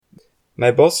My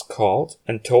boss called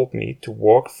and told me to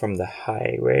walk from the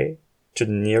highway to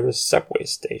the nearest subway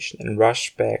station and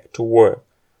rush back to work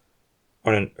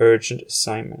on an urgent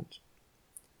assignment.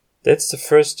 That's the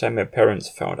first time my parents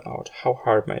found out how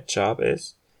hard my job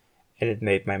is, and it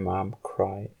made my mom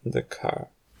cry in the car.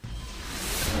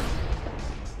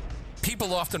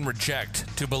 People often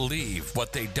reject to believe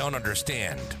what they don't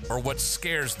understand or what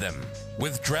scares them.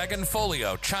 With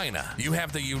Dragonfolio China, you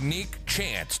have the unique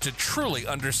chance to truly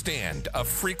understand a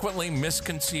frequently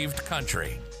misconceived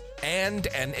country and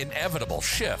an inevitable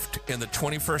shift in the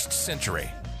 21st century.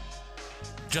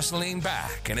 Just lean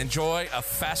back and enjoy a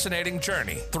fascinating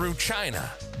journey through China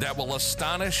that will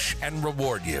astonish and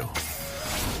reward you.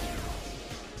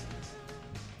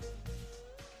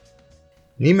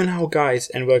 Ni hao guys,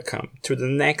 and welcome to the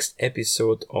next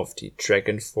episode of the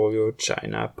Dragonfolio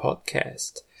China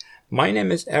podcast. My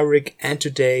name is Eric, and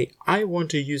today I want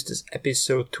to use this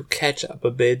episode to catch up a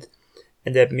bit,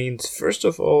 and that means first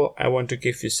of all I want to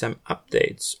give you some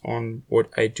updates on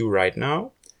what I do right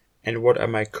now and what are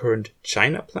my current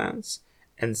China plans,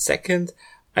 and second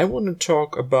I want to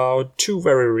talk about two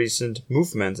very recent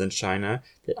movements in China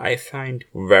that I find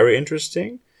very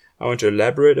interesting. I want to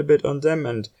elaborate a bit on them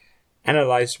and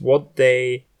analyze what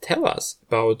they tell us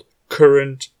about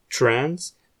current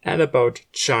trends and about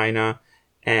China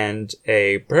and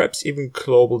a perhaps even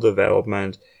global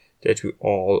development that we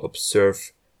all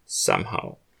observe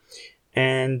somehow.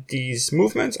 And these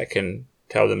movements, I can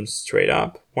tell them straight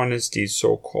up. One is the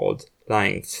so-called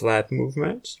lying flat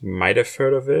movement. You might have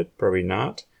heard of it, probably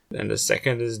not. And the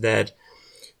second is that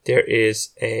there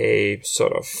is a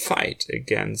sort of fight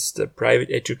against the private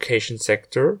education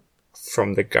sector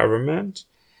from the government,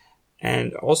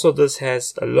 and also this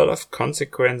has a lot of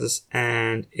consequences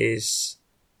and is,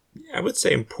 I would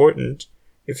say, important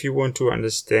if you want to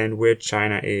understand where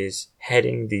China is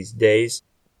heading these days,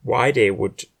 why they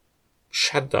would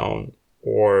shut down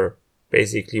or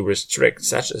basically restrict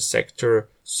such a sector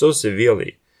so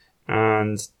severely.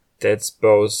 And that's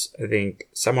both, I think,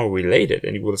 somehow related,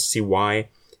 and you will see why.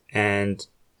 And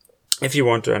if you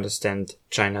want to understand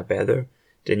China better,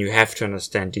 then you have to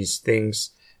understand these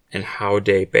things and how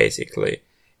they basically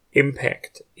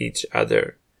impact each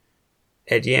other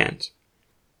at the end.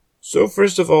 So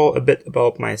first of all, a bit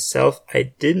about myself.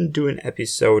 I didn't do an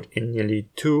episode in nearly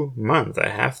 2 months. I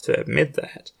have to admit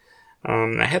that.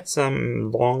 I had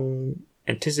some long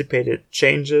anticipated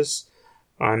changes.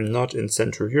 I'm not in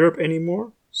Central Europe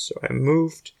anymore, so I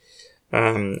moved.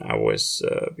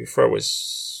 Before I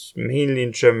was mainly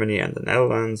in Germany and the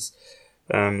Netherlands.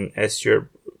 As Europe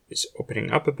is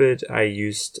opening up a bit, I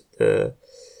used the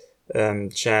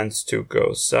chance to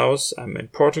go south. I'm in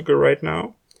Portugal right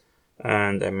now,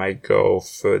 and I might go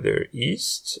further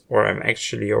east, or I'm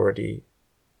actually already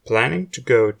planning to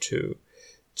go to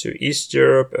East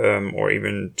Europe, or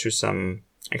even to some,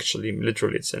 actually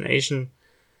literally it's an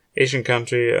Asian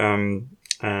country,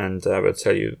 and I will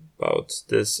tell you about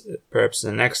this perhaps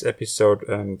in the next episode.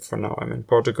 For now I'm in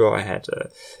Portugal. I had a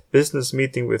business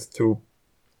meeting with 2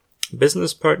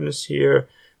 business partners here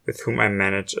with whom I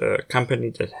manage a company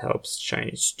that helps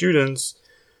Chinese students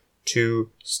to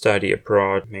study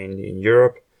abroad, mainly in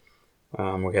Europe.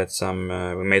 We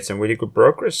made some really good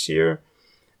progress here.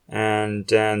 And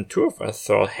then 2 of us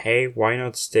thought, hey, why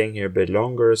not staying here a bit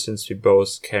longer since we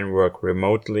both can work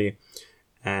remotely?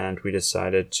 And we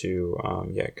decided to,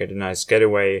 get a nice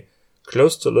getaway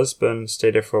close to Lisbon,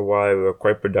 stay there for a while. We were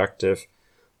quite productive.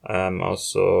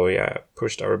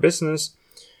 Pushed our business.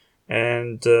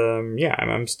 And,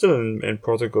 I'm still in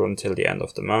Portugal until the end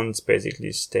of the month,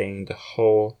 basically staying the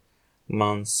whole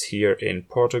month here in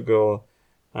Portugal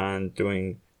and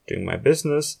doing my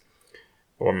business,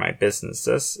 or my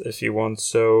businesses, if you want.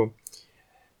 So,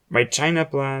 my China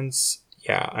plans,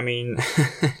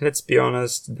 let's be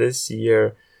honest, this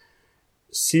year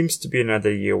seems to be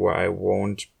another year where I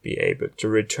won't be able to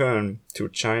return to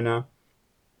China.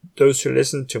 Those who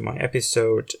listened to my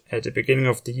episode at the beginning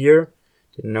of the year,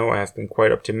 I have been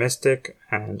quite optimistic,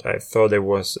 and I thought there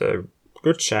was a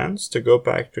good chance to go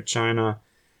back to China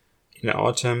in the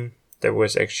autumn. That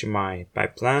was actually my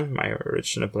plan, my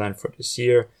original plan for this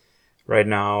year. Right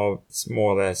now, it's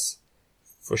more or less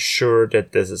for sure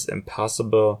that this is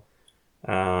impossible,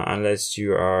 unless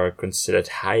you are considered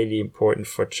highly important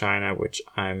for China, which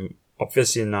I'm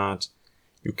obviously not.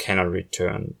 You cannot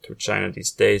return to China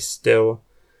these days still.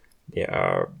 There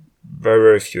are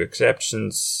very few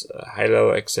exceptions,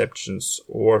 high-level exceptions,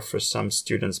 or for some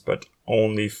students, but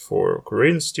only for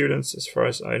Korean students, as far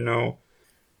as I know.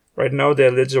 Right now, there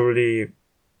are literally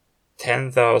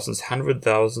 10,000s,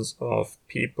 100,000s of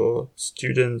people,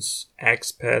 students,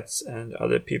 expats, and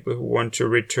other people who want to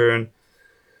return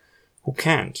who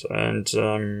can't. And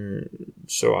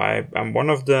so I'm one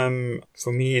of them.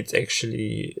 For me,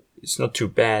 it's not too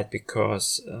bad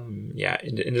because, in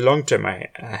the long term, I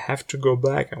have to go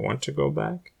back. I want to go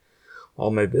back.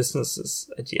 All my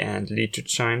businesses at the end lead to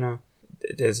China.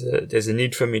 There's a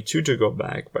need for me too to go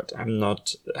back, but I'm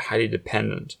not highly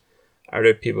dependent.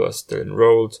 Other people are still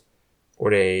enrolled,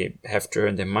 or they have to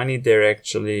earn their money there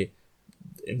actually.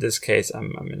 In this case,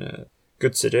 I'm in a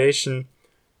good situation.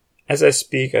 As I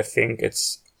speak, I think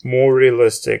it's more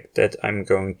realistic that I'm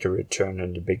going to return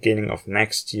in the beginning of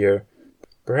next year,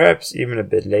 perhaps even a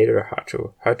bit later.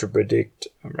 Hard to predict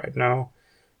right now.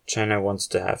 China wants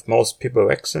to have most people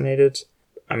vaccinated,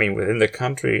 within the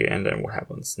country, and then what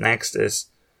happens next is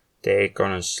they're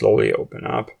gonna slowly open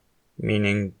up,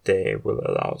 meaning they will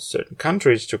allow certain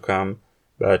countries to come,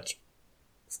 but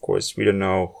of course we don't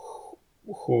know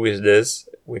who is this,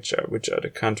 which are the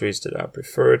countries that are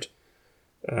preferred,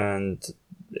 and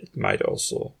it might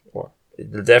also, or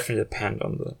it will definitely depend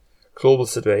on the global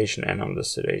situation and on the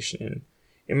situation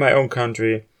in my own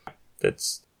country.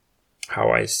 That's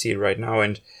how I see it right now.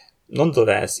 And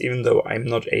nonetheless, even though I'm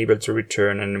not able to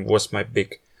return, and it was my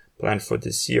big plan for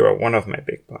this year, or one of my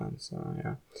big plans,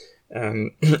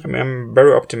 I'm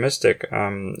very optimistic,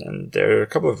 and there are a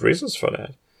couple of reasons for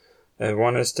that.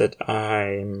 One is that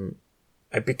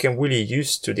I became really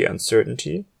used to the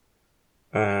uncertainty,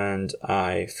 and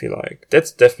I feel like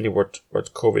that's definitely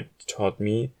what COVID taught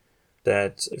me,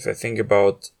 that if I think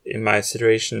about in my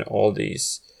situation all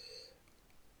these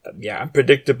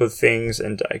unpredictable things,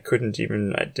 and I didn't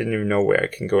even know where I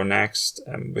can go next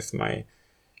with my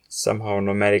somehow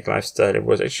nomadic lifestyle. It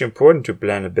was actually important to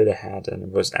plan a bit ahead, and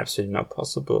it was absolutely not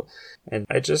possible. And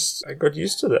I got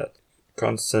used to that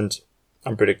constant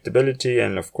unpredictability,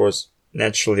 and of course,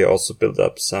 naturally also built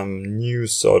up some new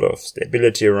sort of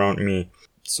stability around me.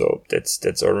 So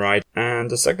that's alright.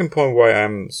 And the second point why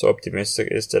I'm so optimistic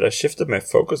is that I shifted my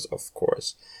focus, of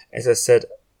course. As I said,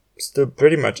 still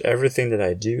pretty much everything that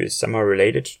I do is somehow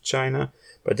related to China,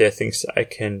 but there are things that I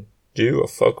can do or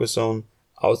focus on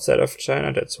outside of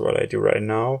China. That's what I do right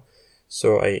now.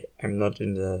 So I'm not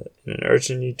in an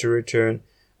urgent need to return.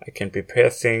 I can prepare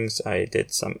things. I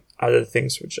did some other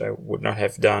things which I would not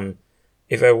have done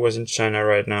if I was in China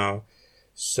right now.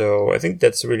 So I think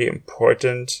that's really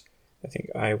important. I think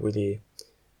I really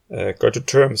got to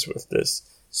terms with this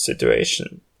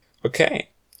situation. Okay.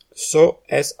 So,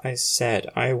 as I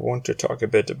said, I want to talk a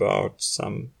bit about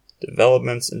some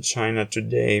developments in China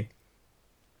today.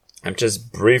 I'm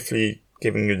just briefly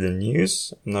giving you the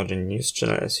news. I'm not a news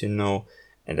channel, as you know,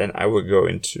 and then I will go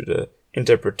into the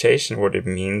interpretation, what it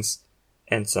means,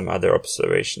 and some other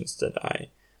observations that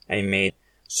I made.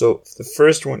 So, the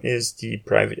first one is the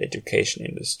private education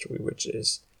industry, which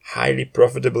is highly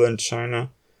profitable in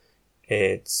China.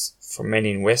 It's, for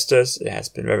many investors, it has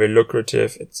been very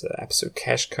lucrative. It's an absolute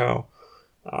cash cow.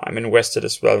 I'm invested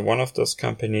as well in one of those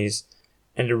companies.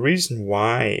 And the reason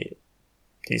why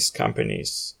these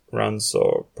companies run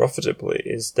so profitably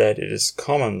is that it is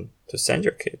common to send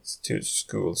your kids to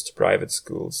schools, to private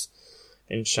schools.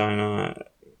 In China,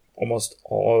 almost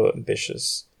all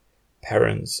ambitious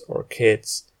parents or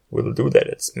kids will do that.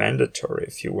 It's mandatory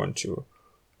if you want to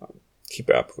keep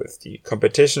up with the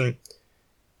competition.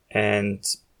 And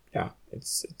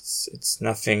it's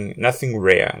nothing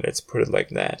rare, let's put it like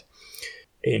that.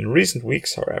 In recent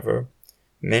weeks, however,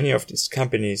 many of these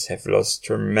companies have lost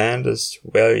tremendous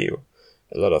value.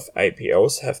 A lot of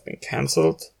IPOs have been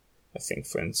cancelled. I think,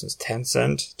 for instance,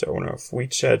 Tencent, the owner of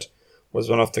WeChat, was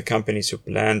one of the companies who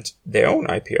planned their own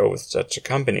IPO with such a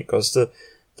company, because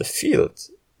the field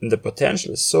and the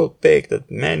potential is so big that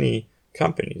many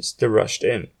companies, they rushed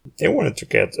in. They wanted to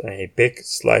get a big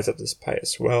slice of this pie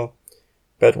as well.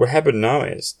 But what happened now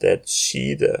is that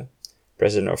Xi, the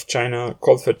president of China,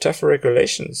 called for tougher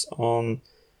regulations on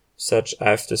such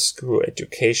after-school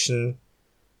education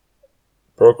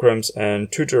programs and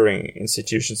tutoring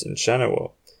institutions in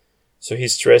general. So he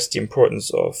stressed the importance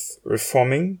of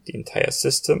reforming the entire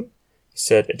system. He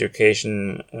said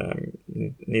education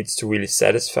needs to really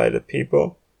satisfy the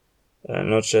people,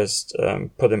 not just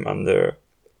put them under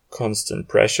constant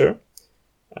pressure.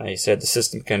 He said the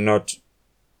system cannot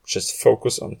just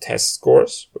focus on test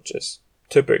scores, which is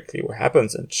typically what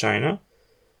happens in China.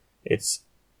 It's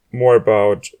more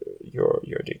about your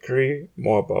degree,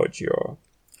 more about your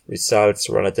results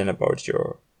rather than about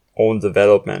your own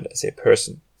development as a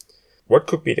person. What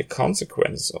could be the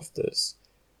consequences of this?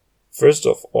 First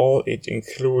of all, it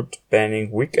include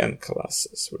banning weekend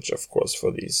classes, which of course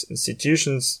for these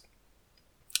institutions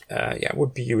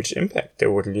would be a huge impact. They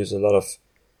would lose a lot of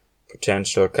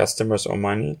potential customers or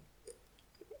money.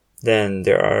 Then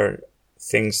there are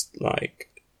things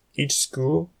like each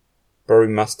school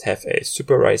probably must have a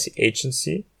supervisory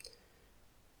agency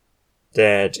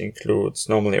that includes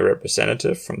normally a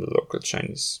representative from the local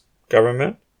Chinese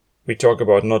government. We talk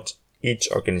about not each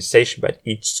organization, but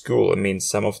each school. I mean,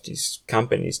 some of these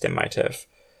companies, they might have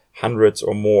hundreds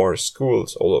or more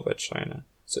schools all over China.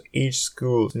 So each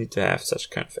school need to have such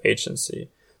kind of agency.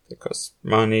 That costs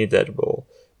money, that will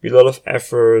be a lot of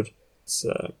effort. It's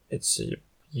a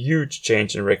huge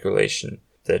change in regulation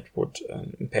that would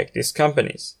impact these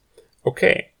companies.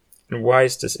 Okay, and why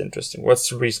is this interesting? What's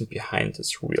the reason behind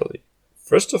this really?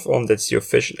 First of all, that's the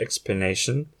official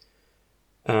explanation.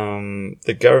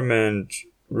 The government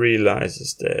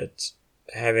realizes that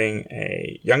having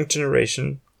a young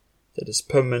generation that is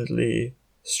permanently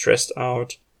stressed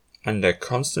out under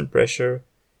constant pressure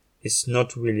is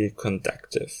not really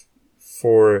conducive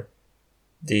for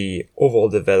the overall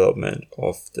development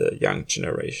of the young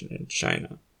generation in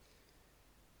China.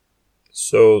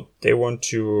 So they want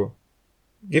to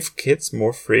give kids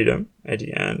more freedom at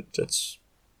the end. That's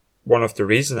one of the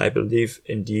reasons I believe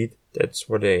indeed that's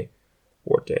what they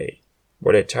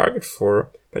target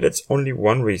for, but that's only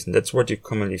one reason. That's what you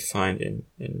commonly find in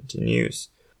the news.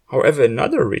 However,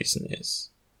 another reason is,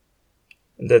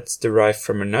 and that's derived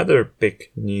from another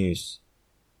big news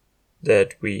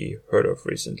that we heard of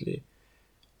recently.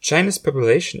 China's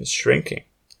population is shrinking.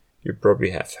 You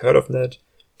probably have heard of that.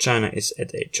 China is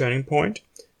at a turning point.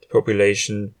 The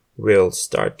population will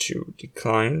start to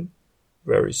decline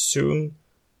very soon,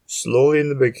 slowly in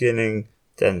the beginning,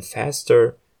 then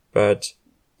faster, but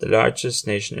the largest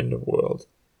nation in the world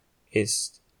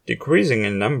is decreasing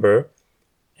in number,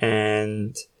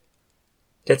 and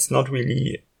that's not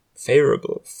really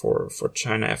favorable for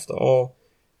China after all.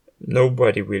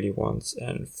 Nobody really wants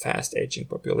a fast aging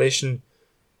population,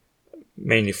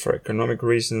 mainly for economic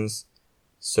reasons.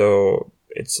 So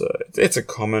it's a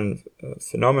common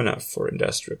phenomena for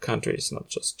industrial countries, not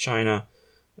just China.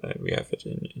 We have it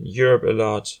in Europe a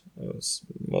lot.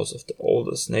 Most of the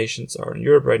oldest nations are in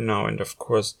Europe right now, and of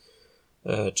course,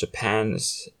 Japan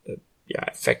is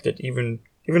affected even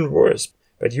worse.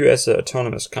 But you, as an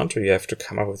autonomous country, you have to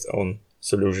come up with own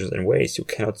solutions and ways. You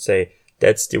cannot say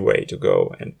that's the way to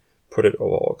go and put it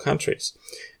over all countries.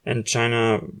 And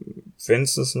China, for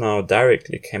instance, now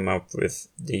directly came up with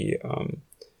the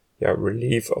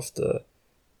relief of the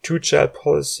 2-child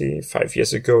policy. 5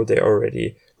 years ago, they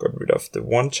already got rid of the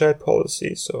 1-child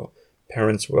policy, so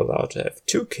parents were allowed to have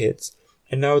 2 kids,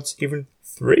 and now it's even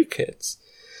 3 kids.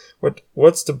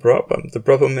 What's the problem? The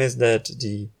problem is that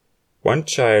the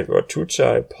 1-child or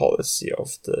 2-child policy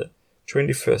of the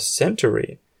 21st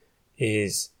century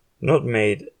is not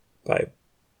made by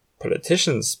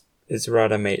politicians, it's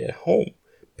rather made at home.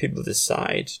 People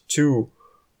decide to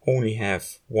only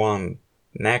have 1,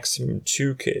 maximum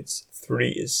 2 kids. 3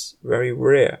 is very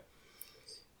rare.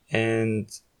 And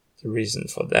the reason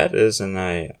for that is, and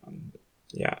I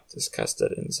discussed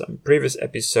that in some previous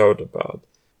episode about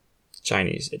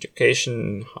Chinese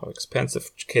education, how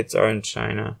expensive kids are in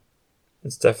China,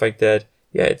 and stuff like that.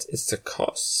 Yeah, it's the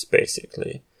costs,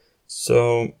 basically.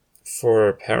 So,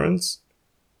 for parents,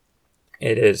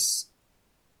 it is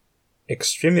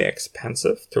extremely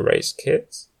expensive to raise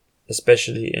kids,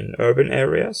 especially in urban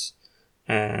areas.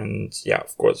 And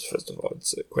of course, first of all,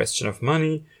 it's a question of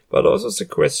money, but also it's a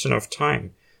question of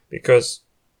time, because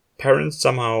parents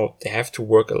somehow, they have to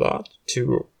work a lot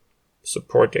to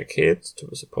support their kids,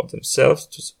 to support themselves,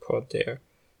 to support their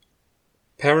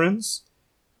parents,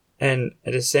 and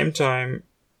at the same time,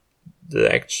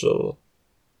 the actual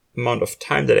amount of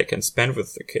time that I can spend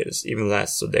with the kid is even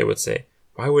less. So they would say,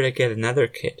 why would I get another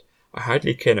kid? I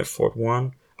hardly can afford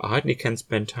one. I hardly can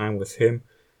spend time with him.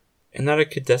 Another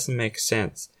kid doesn't make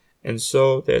sense. And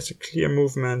so there's a clear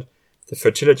movement. The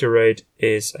fertility rate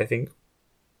is, I think,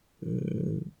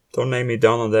 don't name me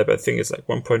down on that, but I think it's like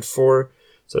 1.4.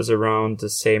 So it's around the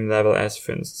same level as,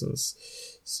 for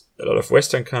instance, a lot of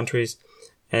Western countries.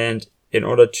 And in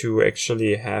order to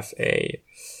actually have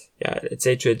let's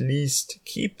say to at least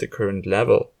keep the current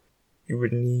level, you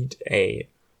would need a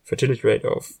fertility rate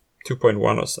of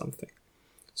 2.1 or something.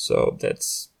 So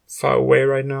that's far away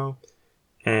right now.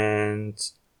 And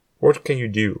what can you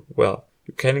do? Well,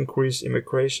 you can increase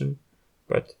immigration,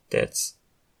 but that's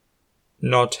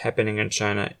not happening in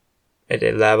China at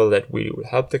a level that really will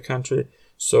help the country.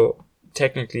 So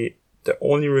technically, the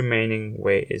only remaining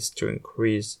way is to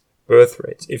increase birth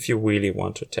rates if you really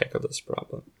want to tackle this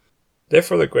problem.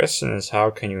 Therefore, the question is, how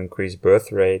can you increase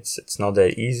birth rates? It's not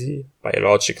that easy.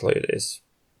 Biologically, it is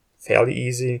fairly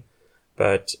easy,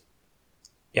 but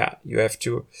you have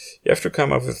to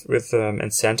come up with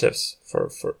incentives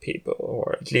for people,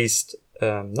 or at least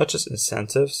not just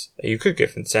incentives. You could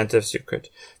give incentives. You could,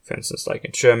 for instance, like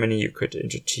in Germany, you could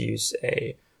introduce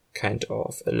a kind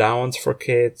of allowance for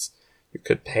kids. You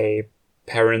could pay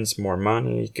parents more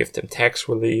money, give them tax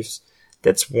reliefs.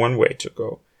 That's one way to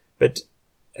go. But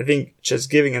I think just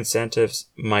giving incentives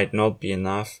might not be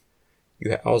enough.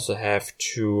 You also have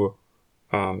to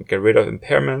get rid of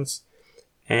impairments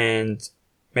and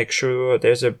make sure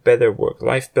there's a better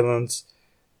work-life balance,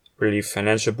 relieve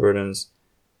financial burdens,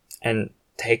 and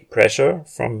take pressure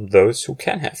from those who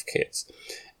can have kids.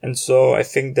 And so I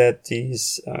think that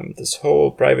this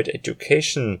whole private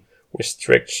education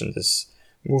restriction, this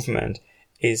movement,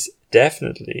 is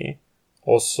definitely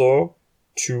also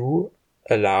to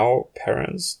allow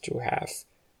parents to have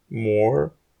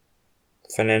more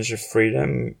financial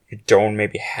freedom. You don't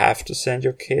maybe have to send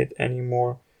your kid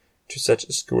anymore to such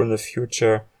a school in the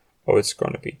future, or it's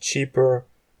going to be cheaper,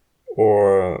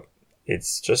 or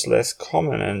it's just less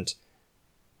common and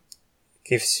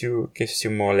gives you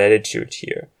more latitude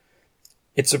here.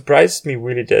 It surprised me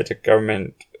really that the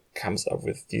government comes up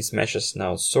with these measures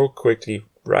now so quickly,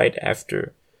 right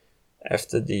after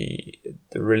the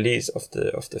release of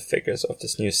the figures of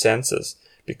this new census,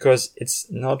 because it's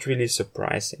not really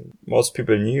surprising. Most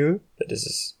people knew that this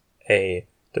is a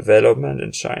development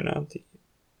in China, the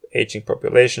aging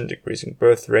population, decreasing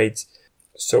birth rates.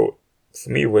 So for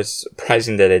me, it was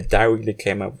surprising that they directly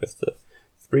came up with the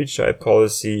 3-child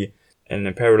policy, and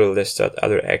in parallel they start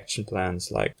other action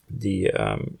plans like the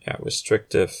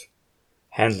restrictive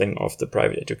handling of the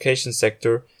private education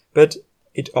sector. But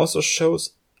it also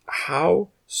shows how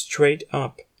straight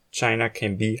up China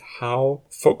can be, how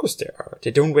focused they are.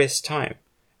 They don't waste time.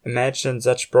 Imagine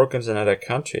such programs in other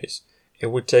countries. It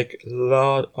would take a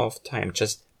lot of time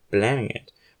just planning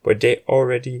it, but they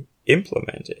already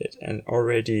implement it and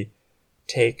already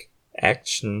take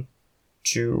action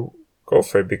to go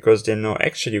for it, because they know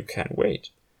actually you can't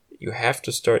wait. You have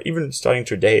to start. Even starting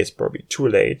today is probably too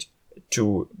late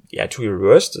to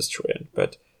reverse this trend,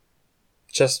 but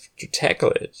just to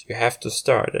tackle it, you have to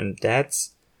start. And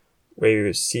that's where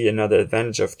you see another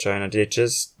advantage of China. They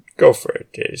just go for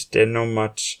it. There are no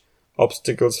much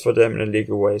obstacles for them in a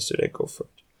legal way, so they go for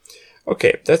it.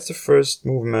 Okay, that's the first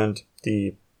movement,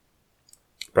 the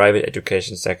private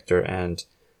education sector and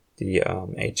the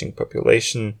aging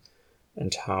population,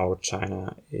 and how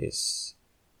China is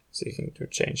seeking to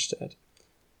change that.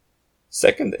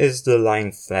 Second is the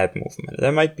lying flat movement.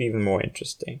 That might be even more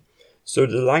interesting. So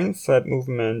the lying flat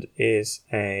movement is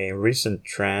a recent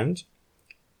trend,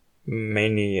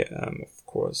 mainly, of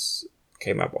course,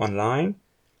 came up online,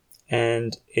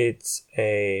 and you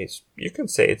can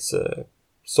say it's a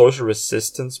social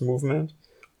resistance movement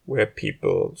where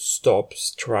people stop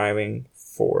striving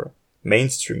for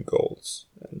mainstream goals.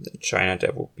 And in China,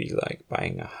 that would be like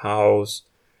buying a house,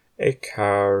 a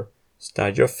car,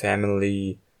 start your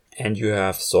family, and you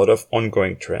have sort of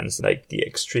ongoing trends like the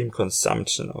extreme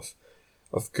consumption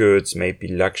of goods, maybe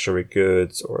luxury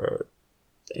goods or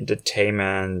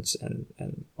entertainment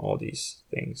and all these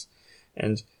things.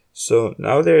 And so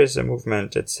now there is a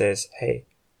movement that says, hey,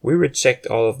 we reject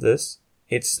all of this.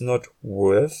 It's not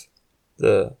worth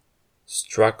the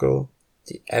struggle,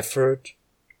 the effort,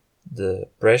 the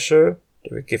pressure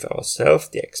that we give ourselves,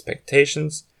 the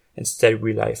expectations. Instead,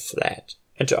 we lie flat.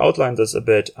 And to outline this a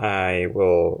bit, I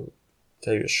will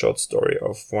tell you a short story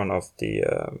of one of the,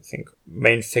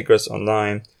 main figures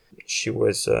online. She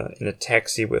was in a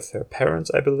taxi with her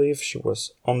parents, I believe. She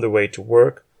was on the way to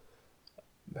work.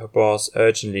 Her boss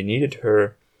urgently needed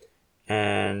her,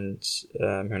 and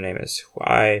her name is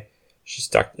Huai. She's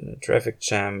stuck in a traffic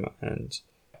jam, and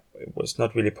it was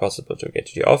not really possible to get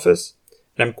to the office.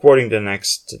 And I'm quoting the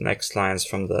next lines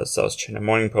from the South China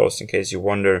Morning Post in case you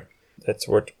wonder. That's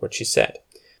what she said.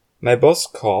 My boss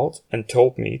called and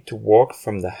told me to walk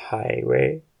from the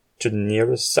highway to the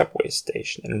nearest subway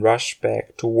station and rush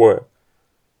back to work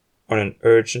on an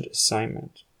urgent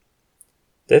assignment.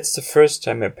 That's the first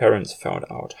time my parents found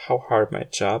out how hard my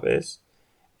job is,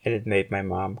 and it made my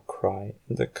mom cry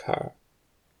in the car.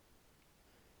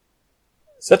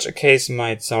 Such a case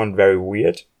might sound very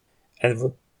weird and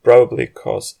would probably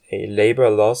cause a labor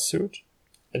lawsuit,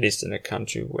 at least in the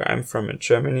country where I'm from, in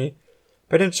Germany.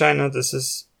 But in China, this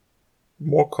is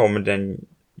more common than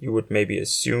you would maybe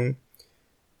assume,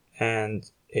 and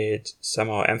it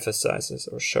somehow emphasizes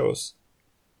or shows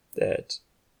that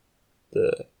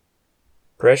the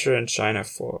pressure in China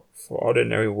for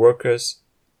ordinary workers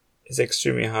is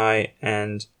extremely high,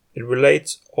 and it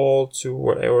relates all to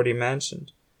what I already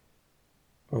mentioned.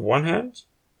 On one hand,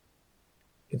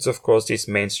 it's of course these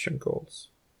mainstream goals,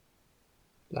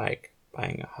 like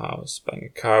buying a house, buying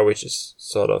a car, which is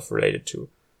sort of related to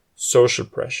social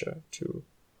pressure, to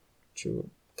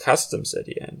customs at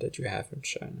the end that you have in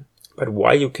China. But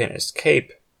while you can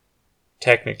escape,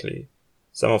 technically,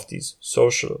 some of these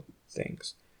social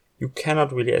things, you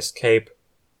cannot really escape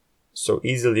so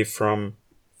easily from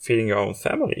feeding your own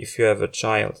family. If you have a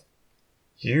child,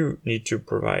 you need to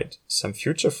provide some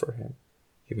future for him.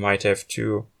 You might have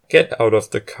to get out of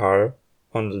the car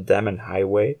on the damn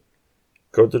highway,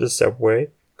 go to the subway,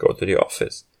 go to the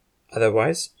office.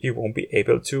 Otherwise, you won't be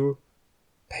able to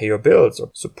pay your bills or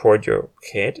support your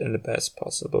kid in the best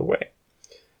possible way.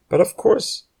 But of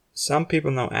course, some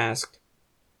people now ask,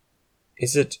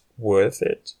 is it worth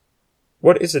it?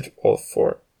 What is it all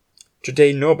for?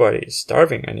 Today nobody is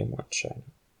starving anymore in China.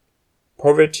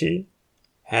 Poverty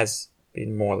has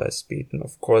been more or less beaten.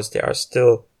 Of course, there are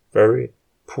still very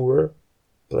poor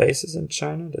places in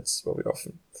China. That's what we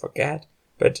often forget.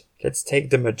 But let's take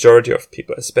the majority of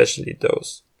people, especially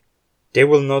those. They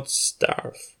will not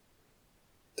starve.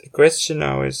 The question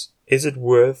now is it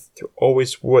worth to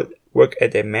always work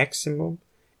at a maximum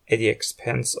at the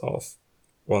expense of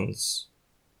one's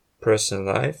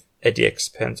personal life, at the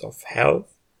expense of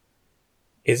health?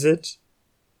 Is it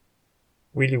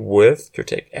really worth to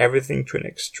take everything to an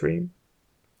extreme?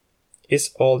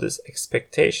 Is all these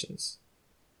expectations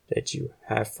that you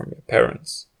have from your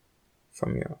parents,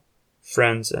 from your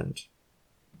friends and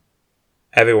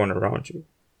everyone around you,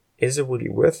 is it really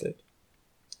worth it?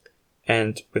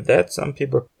 And with that, some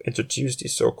people introduce the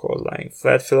so-called lying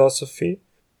flat philosophy.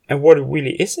 And what it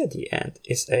really is at the end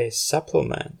is a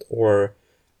supplement, or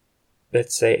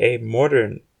let's say a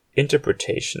modern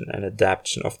interpretation and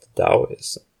adaptation of the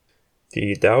Taoism.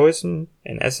 The Taoism,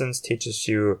 in essence, teaches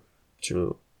you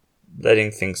to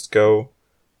letting things go.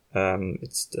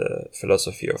 It's the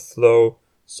philosophy of flow.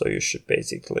 So you should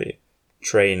basically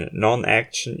train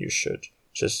non-action. You should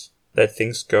just let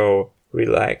things go,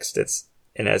 relax. That's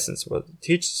in essence what it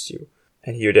teaches you.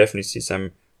 And you definitely see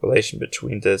some relation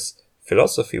between this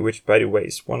philosophy, which by the way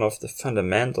is one of the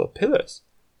fundamental pillars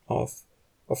of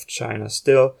China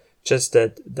still, just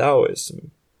that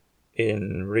Taoism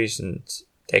in recent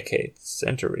decades,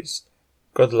 centuries,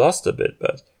 got lost a bit.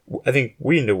 But I think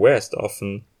we in the West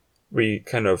often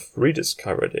kind of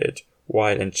rediscovered it,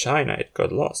 while in China it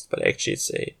got lost. But actually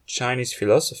it's a Chinese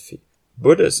philosophy.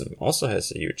 Buddhism also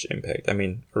has a huge impact. I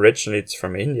mean, originally it's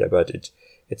from India, but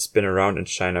it's been around in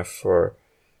China for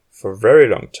a very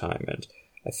long time. And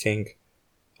I think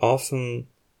often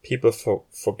people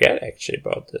forget actually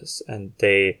about this, and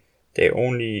they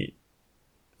only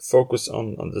focus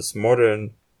on this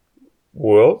modern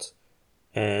world.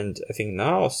 And I think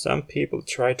now some people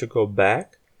try to go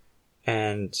back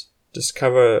and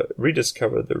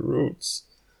rediscover the roots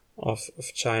of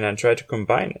China and try to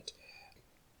combine it.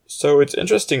 So it's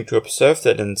interesting to observe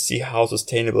that and see how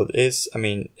sustainable it is. I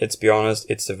mean, let's be honest,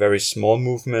 it's a very small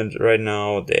movement right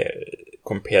now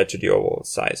compared to the overall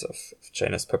size of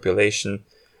China's population.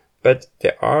 But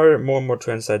there are more and more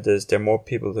trends like this. There are more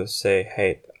people who say,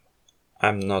 hey,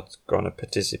 I'm not going to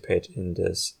participate in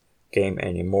this game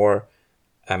anymore.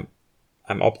 I'm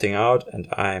opting out and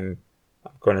I'm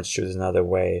going to choose another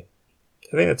way.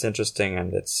 I think that's interesting,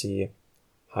 and let's see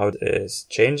how it is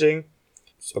changing.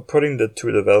 So putting the two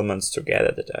developments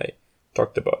together that I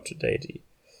talked about today,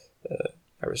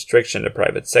 a restriction in the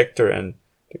private sector and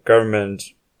the government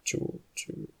to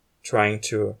trying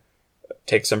to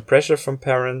take some pressure from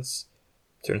parents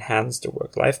to enhance the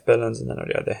work-life balance, and then on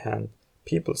the other hand,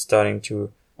 people starting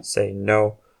to say,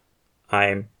 no,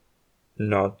 I'm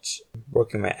not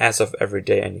working my ass off every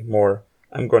day anymore.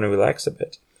 I'm going to relax a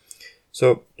bit.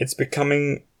 So it's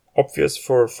becoming obvious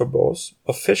for both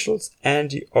officials and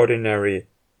the ordinary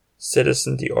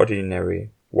citizen, the ordinary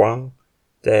one,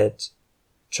 that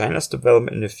China's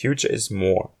development in the future is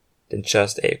more than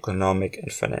just an economic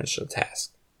and financial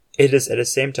task. It is at the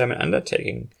same time an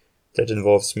undertaking that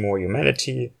involves more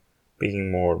humanity,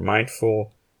 being more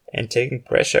mindful, and taking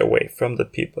pressure away from the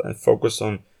people and focus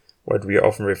on what we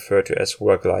often refer to as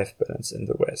work-life balance in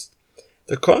the West.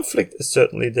 The conflict is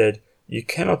certainly that you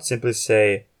cannot simply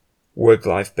say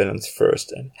work-life balance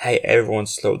first and, hey, everyone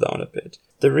slow down a bit.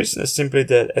 The reason is simply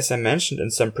that, as I mentioned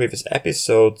in some previous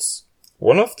episodes,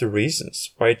 one of the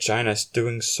reasons why China is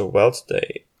doing so well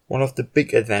today, one of the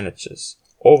big advantages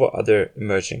over other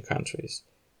emerging countries,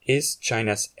 is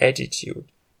China's attitude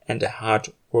and a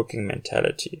hard-working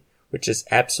mentality, which is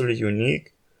absolutely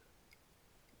unique.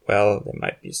 Well, there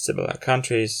might be similar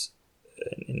countries,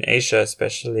 in Asia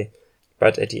especially,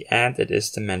 but at the end it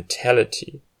is the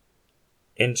mentality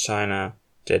in China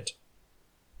that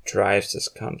drives this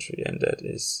country and that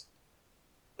is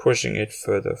pushing it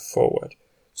further forward.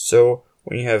 So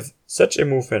when you have such a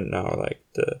movement now, like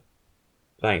the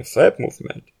Lying Flat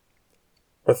movement,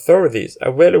 authorities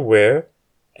are well aware,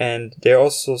 and they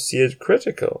also see it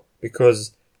critical,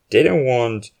 because they don't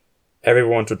want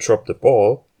everyone to drop the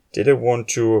ball. They don't want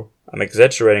to, I'm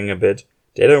exaggerating a bit,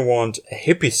 they don't want a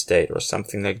hippie state or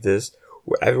something like this,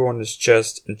 where everyone is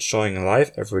just enjoying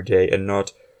life every day and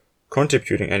not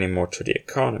contributing anymore to the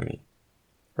economy,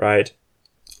 right?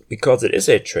 Because it is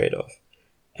a trade-off.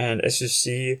 And as you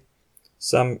see,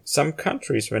 some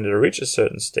countries, when they reach a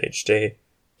certain stage,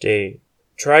 they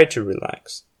try to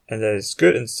relax. And that is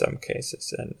good in some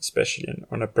cases, and especially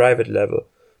on a private level.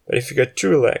 But if you get too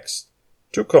relaxed,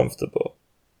 too comfortable,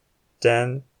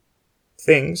 then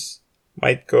things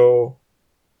might go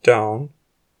down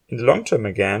in the long term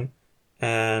again,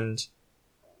 and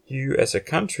you as a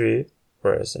country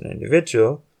or as an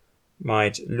individual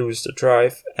might lose the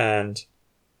drive and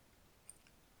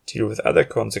deal with other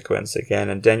consequences again,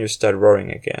 and then you start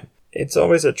worrying again. It's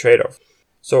always a trade-off.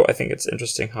 So I think it's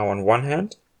interesting how on one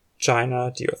hand,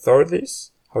 China, the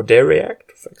authorities, how they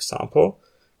react. For example,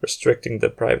 restricting the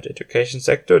private education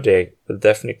sector, they will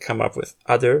definitely come up with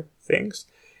other things.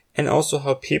 And also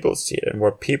how people see it and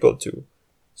what people do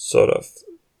sort of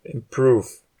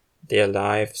improve their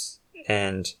lives,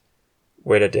 and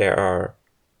whether there are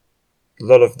a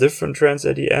lot of different trends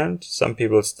at the end. Some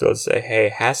people still say, hey,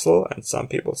 hassle, and some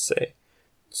people say,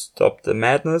 stop the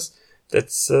madness.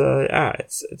 That's,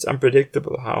 it's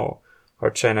unpredictable how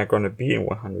China gonna be in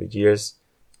 100 years.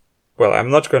 Well,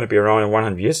 I'm not gonna be around in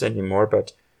 100 years anymore,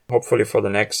 but hopefully for the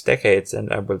next decades,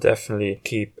 and I will definitely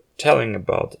keep telling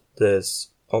about this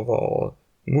overall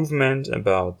movement,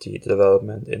 about the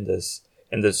development in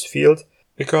this field.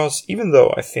 Because even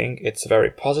though I think it's a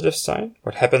very positive sign,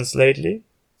 what happens lately,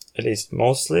 at least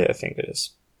mostly, I think it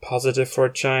is positive for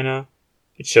China.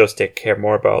 It shows they care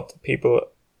more about the people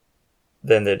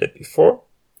than they did before.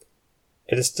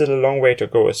 It is still a long way to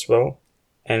go as well,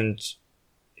 and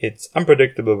it's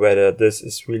unpredictable whether this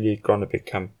is really going to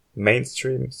become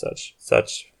mainstream, such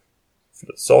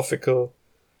philosophical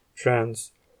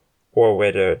trends, or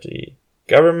whether the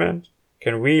government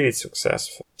can really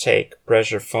successfully take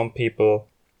pressure from people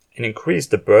and increase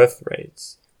the birth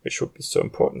rates, which would be so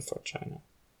important for China.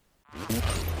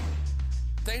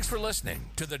 Thanks for listening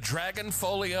to the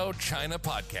Dragonfolio China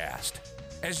podcast.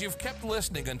 As you've kept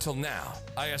listening until now,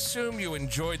 I assume you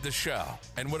enjoyed the show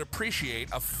and would appreciate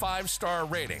a 5-star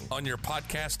rating on your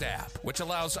podcast app, which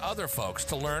allows other folks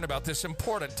to learn about this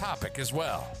important topic as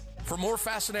well. For more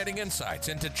fascinating insights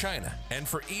into China and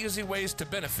for easy ways to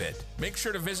benefit, make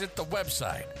sure to visit the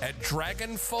website at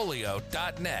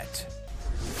dragonfolio.net.